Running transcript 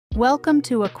Welcome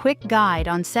to a quick guide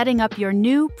on setting up your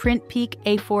new PrintPeak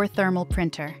A4 thermal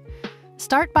printer.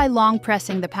 Start by long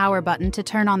pressing the power button to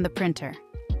turn on the printer.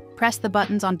 Press the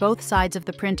buttons on both sides of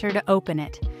the printer to open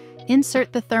it.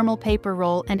 Insert the thermal paper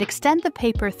roll and extend the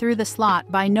paper through the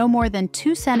slot by no more than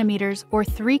 2 centimeters or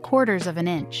 3/4 of an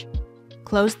inch.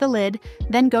 Close the lid,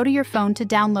 then go to your phone to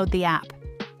download the app.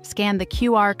 Scan the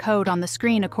QR code on the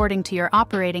screen according to your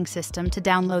operating system to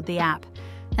download the app,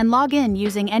 and log in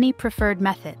using any preferred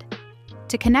method.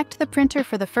 To connect the printer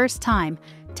for the first time,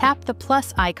 tap the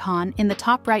plus icon in the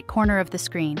top right corner of the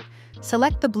screen,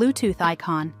 select the Bluetooth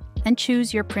icon, and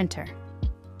choose your printer.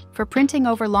 For printing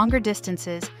over longer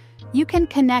distances, you can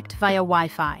connect via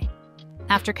Wi-Fi.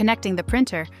 After connecting the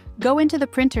printer, go into the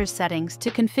printer's settings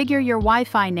to configure your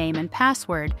Wi-Fi name and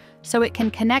password so it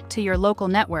can connect to your local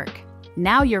network.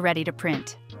 Now you're ready to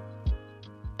print.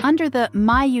 Under the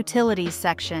My Utilities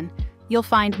section, you'll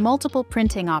find multiple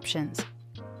printing options.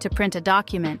 To print a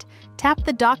document, tap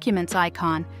the Documents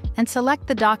icon and select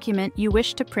the document you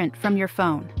wish to print from your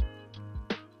phone.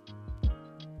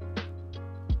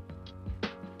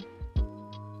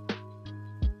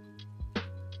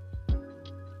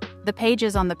 The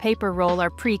pages on the paper roll are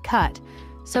pre-cut,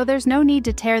 so there's no need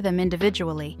to tear them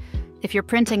individually. If you're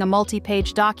printing a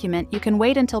multi-page document, you can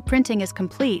wait until printing is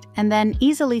complete and then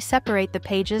easily separate the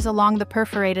pages along the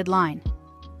perforated line.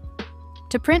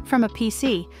 To print from a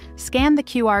PC, scan the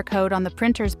QR code on the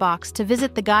printer's box to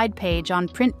visit the guide page on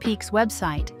PrintPeak's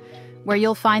website, where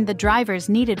you'll find the drivers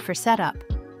needed for setup.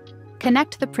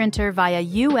 Connect the printer via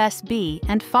USB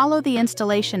and follow the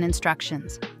installation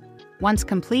instructions. Once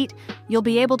complete, you'll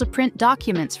be able to print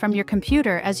documents from your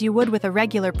computer as you would with a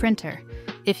regular printer.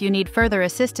 If you need further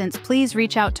assistance, please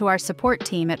reach out to our support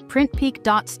team at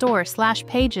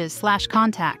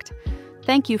printpeak.store/pages/contact.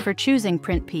 Thank you for choosing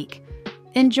PrintPeak.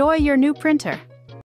 Enjoy your new printer!